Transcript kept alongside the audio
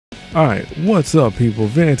Alright, what's up people?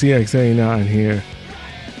 VanTX89 here.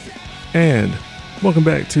 And welcome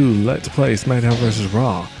back to Let's Play SmackDown vs.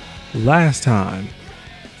 Raw. Last time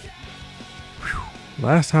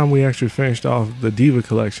we actually finished off the Diva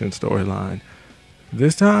Collection storyline.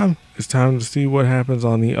 This time, it's time to see what happens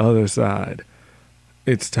on the other side.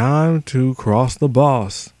 It's time to cross the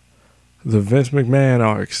boss. The Vince McMahon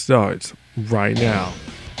arc starts right now.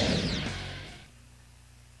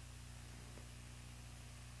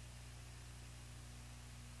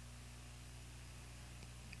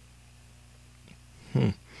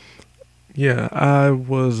 Yeah, I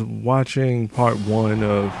was watching part 1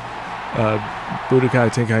 of Budokai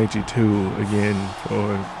Tenkaichi 2 again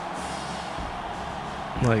for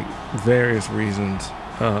like various reasons.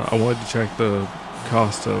 I wanted to check the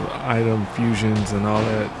cost of item fusions and all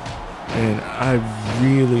that, and I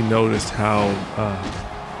really noticed how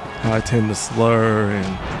I tend to slur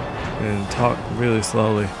and talk really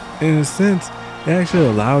slowly. In a sense, it actually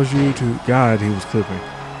allows you to. God, he was clipping.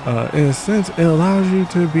 In a sense, it allows you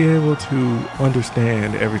to be able to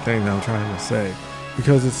understand everything that I'm trying to say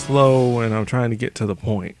because it's slow and I'm trying to get to the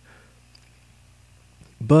point.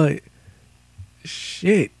 But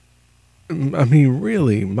shit, I mean,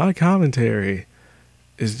 really, my commentary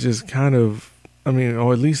is just kind of,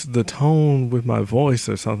 or at least the tone with my voice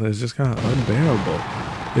or something is just kind of unbearable,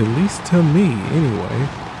 at least to me anyway.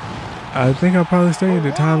 I think I probably stated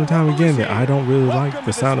it time and time again that I don't really like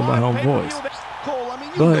the sound of my own voice.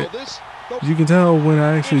 But you can tell when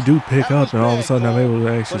I actually do pick up and all of a sudden I'm able to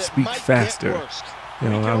actually speak faster. You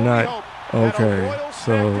know, I'm not, okay,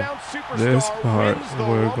 so this part,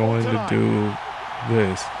 we're going to do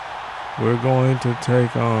this. We're going to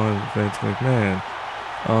take on Vince McMahon.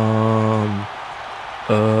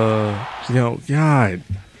 You know, God,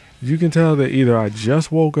 you can tell that either I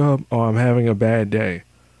just woke up or I'm having a bad day.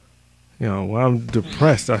 You know, when I'm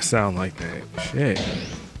depressed, I sound like that. Shit.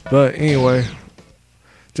 But anyway,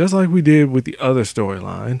 just like we did with the other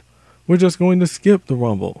storyline, we're just going to skip the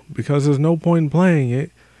Rumble because there's no point in playing it.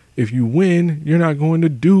 If you win, you're not going to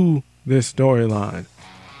do this storyline.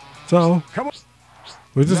 So,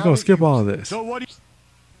 we're just going to skip all of this. So what?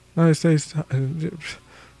 United States,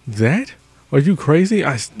 that? Are you crazy?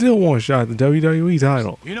 I still want a shot at the WWE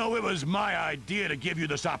title. You know, it was my idea to give you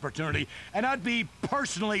this opportunity, and I'd be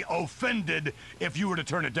personally offended if you were to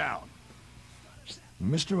turn it down.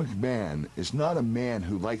 Mr. McMahon is not a man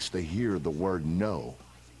who likes to hear the word no,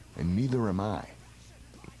 and neither am I.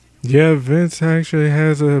 Yeah, Vince actually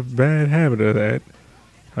has a bad habit of that.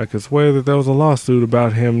 I could swear that there was a lawsuit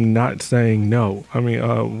about him not saying no.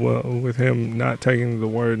 Well, with him not taking the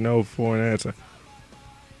word no for an answer.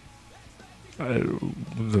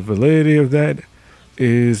 The validity of that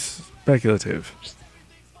is speculative.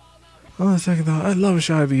 On the second thought, I'd love a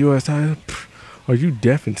shot at the U.S. title. Are you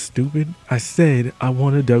deaf and stupid? I said I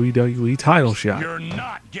want a WWE title shot. You're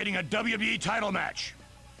not getting a WWE title match.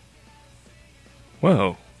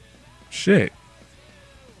 Well, shit.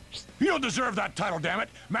 You don't deserve that title, damn it.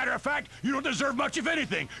 Matter of fact, you don't deserve much of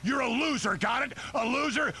anything. You're a loser, got it? A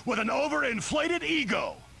loser with an overinflated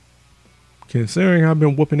ego. Considering I've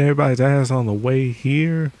been whooping everybody's ass on the way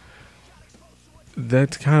here,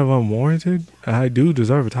 that's kind of unwarranted. I do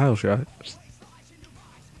deserve a title shot.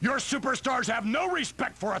 Your superstars have no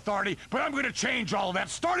respect for authority, but I'm going to change all of that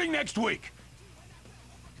starting next week.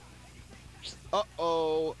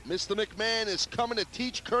 Uh-oh, Mr. McMahon is coming to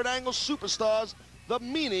teach Kurt Angle's superstars the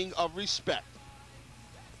meaning of respect.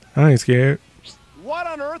 I ain't scared. What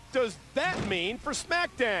on earth does that mean for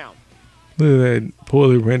SmackDown? Look at that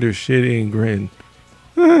poorly rendered shit-eating grin.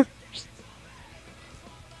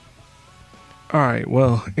 Alright,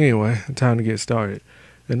 well, anyway, time to get started.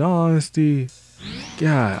 In all honesty,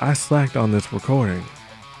 God, I slacked on this recording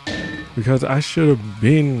because I should have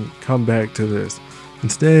been come back to this.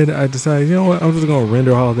 Instead, I decided, you know what, I'm just going to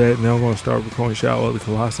render all that and then I'm going to start recording Shadow of the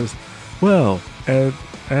Colossus. Well,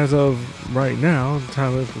 as of right now, the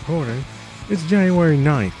time of this recording, it's January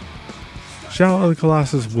 9th. Shadow of the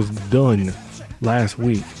Colossus was done last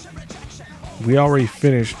week. We already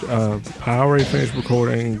finished, I already finished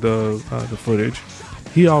recording the footage.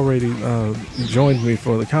 He already joined me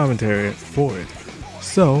for the commentary for it.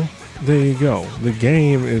 So, there you go. The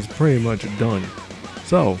game is pretty much done.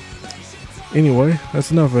 So, anyway,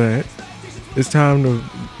 that's enough of that. It's time to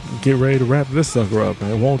get ready to wrap this sucker up,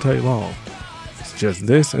 and it won't take long. It's just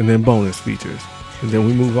this and then bonus features. And then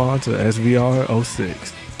we move on to SVR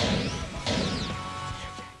 06.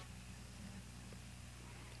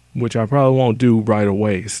 Which I probably won't do right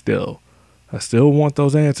away still. I still want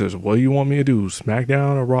those answers. What do you want me to do?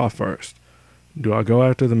 SmackDown or Raw first? Do I go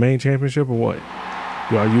after the main championship or what?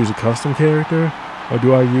 Do I use a custom character? or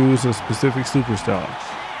do I use a specific superstar?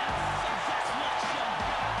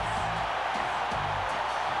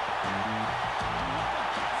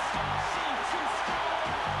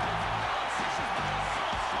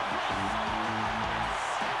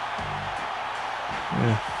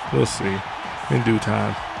 Yeah, we'll see in due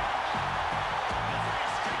time.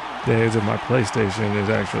 Days of my PlayStation is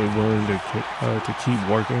actually willing to keep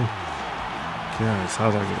working. Yeah, it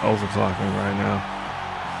sounds like it's overclocking right now.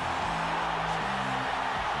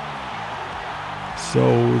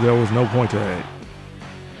 So there was no point to that.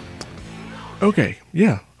 Okay,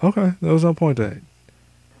 yeah, okay, there was no point to that.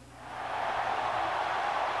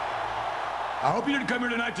 I hope you didn't come here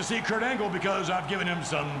tonight to see Kurt Angle because I've given him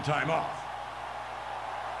some time off.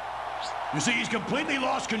 You see, he's completely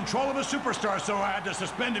lost control of a superstar, so I had to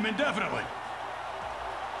suspend him indefinitely.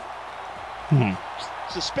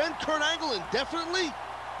 Suspend Kurt Angle indefinitely?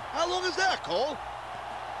 How long is that, Cole?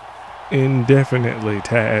 Indefinitely,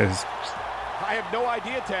 Taz. I have no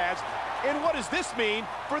idea, Taz. And what does this mean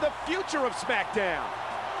for the future of SmackDown?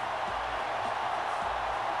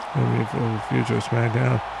 I mean, for the future of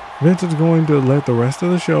SmackDown, Vince is going to let the rest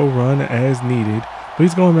of the show run as needed, but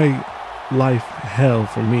he's going to make life hell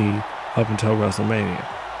for me up until WrestleMania.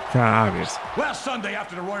 Kind of obvious. Last Sunday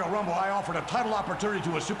after the Royal Rumble, I offered a title opportunity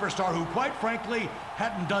to a superstar who, quite frankly,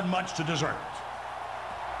 hadn't done much to deserve it.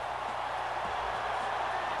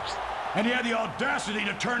 And he had the audacity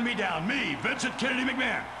to turn me down. Me, Vincent Kennedy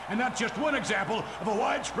McMahon. And that's just one example of a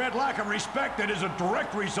widespread lack of respect that is a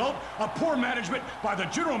direct result of poor management by the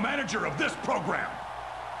general manager of this program.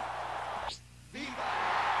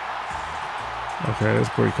 Okay, that's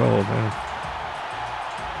pretty cold, man.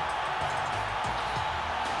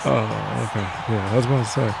 Oh, okay. Yeah, I was about to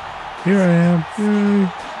say. Here I am.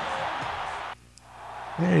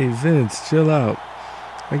 Yay. Hey, Vince, chill out.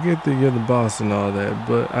 I get that you're the boss and all that,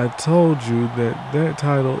 but I told you that that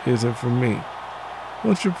title isn't for me.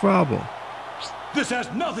 What's your problem? This has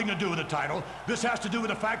nothing to do with the title. This has to do with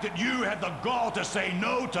the fact that you had the gall to say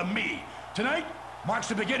no to me. Tonight marks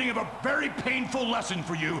the beginning of a very painful lesson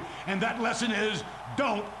for you, and that lesson is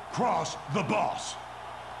don't cross the boss.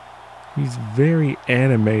 He's very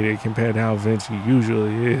animated compared to how Vince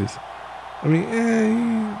usually is. I mean,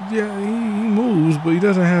 he moves, but he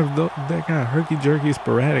doesn't have that kind of herky-jerky,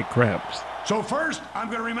 sporadic crap. So first, I'm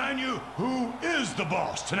going to remind you who is the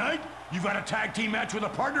boss. Tonight, you've got a tag team match with a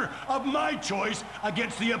partner of my choice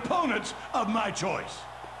against the opponents of my choice.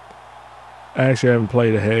 I actually haven't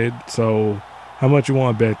played ahead, so how much you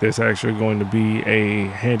want to bet this actually going to be a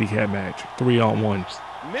handicap match, 3-on-1?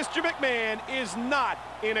 Mr. McMahon is not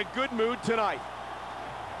in a good mood tonight.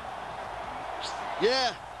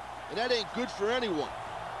 Yeah, and that ain't good for anyone.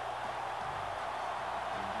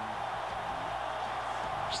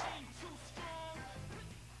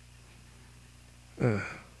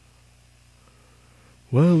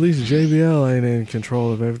 Well, at least JBL ain't in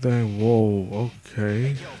control of everything. Whoa,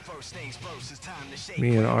 okay.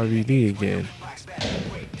 Me and RVD again.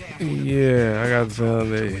 Yeah, I got the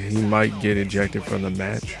feeling that he might get ejected from the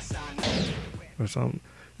match or something.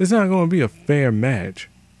 It's not going to be a fair match.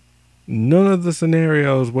 None of the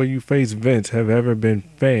scenarios where you face Vince have ever been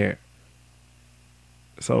fair.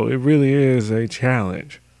 So it really is a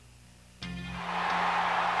challenge.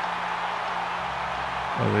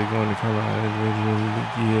 Are they going to come out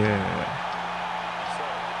individually? Yeah.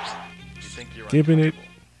 Skipping it.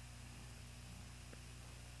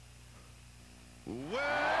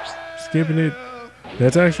 Skipping it.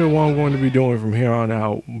 That's actually what I'm going to be doing from here on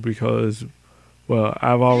out because, well,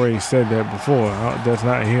 I've already said that before. That's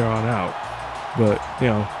not here on out. But, you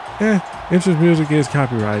know, entrance music is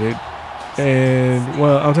copyrighted. And,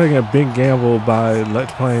 well, I'm taking a big gamble by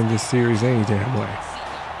let's playing this series any damn way.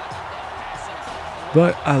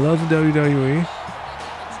 But I love the WWE.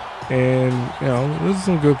 And, you know, this is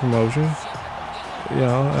some good promotion. You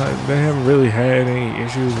know, they haven't really had any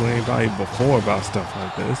issues with anybody before about stuff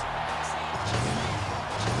like this.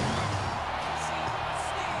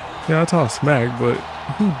 Yeah, I talk smack, but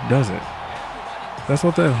who doesn't? That's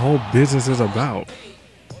what that whole business is about.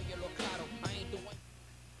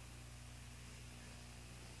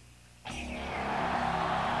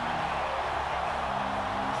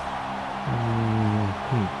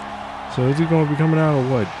 So is he going to be coming out or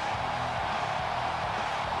what?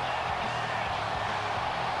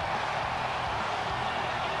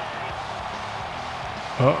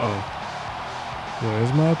 Uh-oh.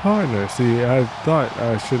 Where's my partner? See, I thought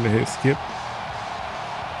I shouldn't have hit skip.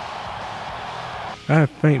 I have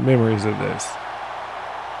faint memories of this.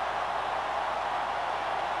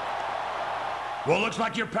 Well, looks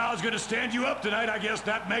like your pal's going to stand you up tonight. I guess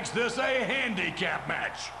that makes this a handicap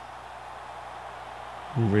match.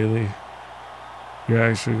 Really? You're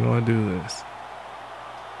actually going to do this?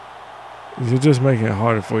 You're just making it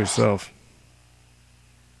harder for yourself.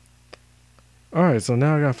 Alright, so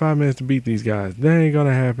now I got 5 minutes to beat these guys. That ain't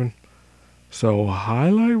gonna happen. So,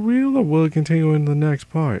 highlight reel, or will it continue in the next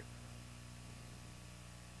part?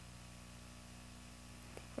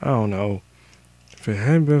 I don't know. If it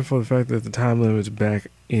hadn't been for the fact that the time limits back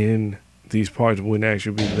in these parts wouldn't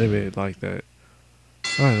actually be limited like that.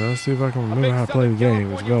 Alright, let's see if I can remember how to play the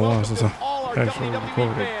game. It's been a while since I actually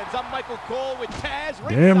recorded.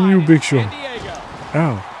 Damn you, Big Show.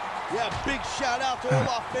 Ow. Yeah, big shout out to all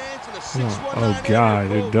our fans in the 619 Oh god,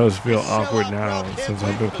 it does feel awkward now since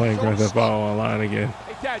I've been playing Grand Theft Auto Online again.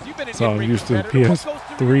 So I'm used to the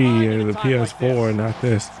PS3 and the PS4, not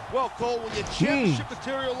this. Well, Cole, when you're championship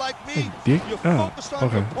material like me, Dick. you're Oh, focused on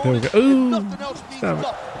okay. your There we opponent, go. Ooh, and nothing else means stop it.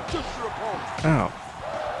 nothing, just your opponent. Ow.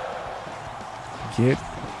 Get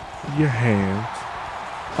your hands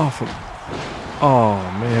off of me. Oh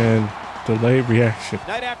man, delayed reaction.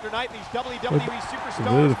 Night after night, these WWE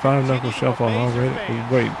superstars. Really, the 5-knuckle shuffle already?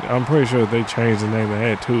 Wait, I'm pretty sure they changed the name they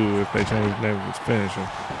had too if they changed the name of its finisher.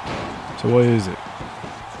 So what is it?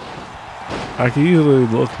 I can easily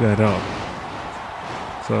look that up.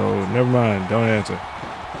 So never mind, don't answer.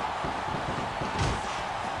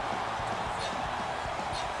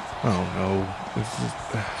 I don't know. It's just,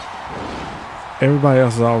 everybody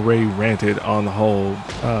else has already ranted on the whole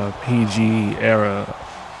PG era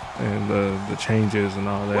and the changes and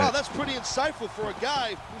all that. Wow, that's pretty insightful for a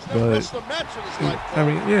guy who's never wrestled a match in his life. I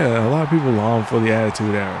mean, yeah, a lot of people long for the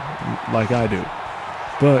Attitude Era, like I do.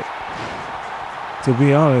 But to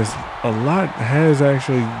be honest, a lot has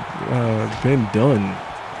actually been done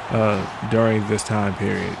during this time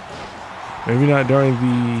period. Maybe not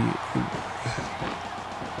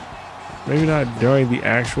during the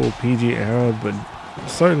actual PG era, but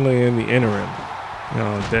certainly in the interim. You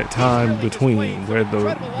know, that time between where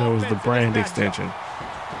there was the brand extension.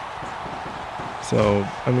 So,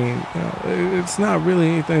 I mean, you know, it's not really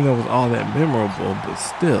anything that was all that memorable, but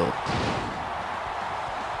still.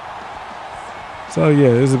 So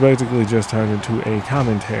yeah, this is basically just turned into a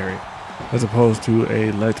commentary as opposed to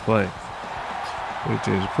a let's play, which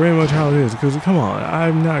is pretty much how it is. Because come on,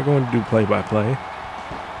 I'm not going to do play-by-play.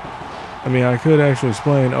 I mean, I could actually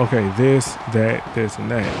explain, okay, this, that, this,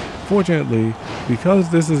 and that. Fortunately,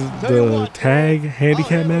 because this is the tag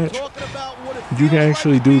handicap match, you can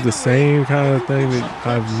actually do the same kind of thing that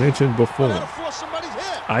I've mentioned before.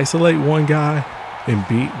 Isolate one guy and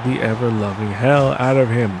beat the ever-loving hell out of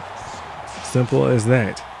him. Simple as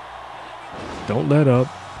that. Don't let up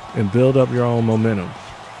and build up your own momentum.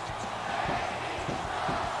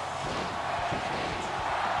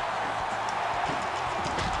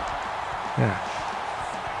 Yeah.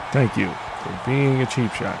 Thank you for being a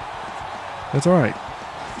cheap shot. That's alright.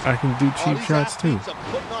 I can do cheap shots too.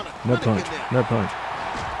 Nut punch. Nut punch.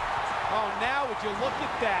 Oh, now would you look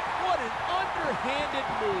at that? What an underhanded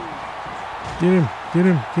move. Get him. Get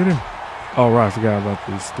him. Get him. Oh, right. I forgot about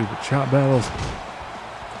these stupid chop battles.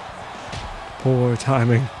 Poor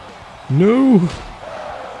timing. No.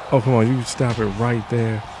 Oh, come on. You can stop it right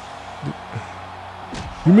there.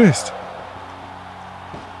 You missed.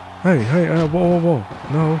 Hey, whoa, whoa, whoa.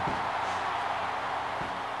 No.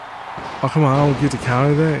 Oh, come on. I don't get to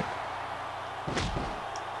counter that.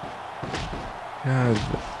 God,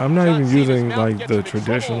 I'm not even using, like, the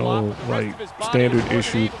traditional, like, standard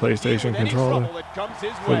issue PlayStation controller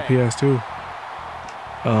for the PS2.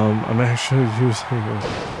 I'm actually using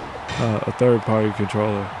a third-party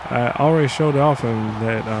controller. I already showed it off in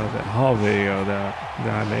that haul video that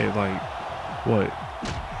I made, like, what,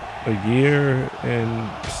 a year and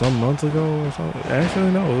some months ago or something?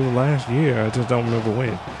 Actually, no, it was last year. I just don't remember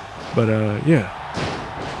when. But, yeah.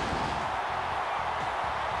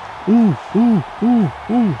 Ooh.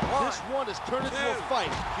 This one has turned into a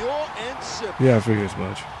fight, pure and simple. Yeah, I figured as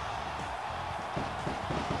much.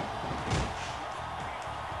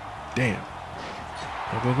 Damn.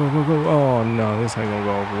 Go. Oh, no, this ain't gonna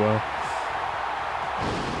go over well.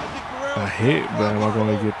 I hit, but am I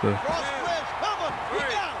gonna get the...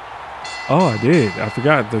 Oh, I did. I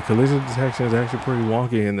forgot. The collision detection is actually pretty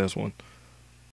wonky in this one.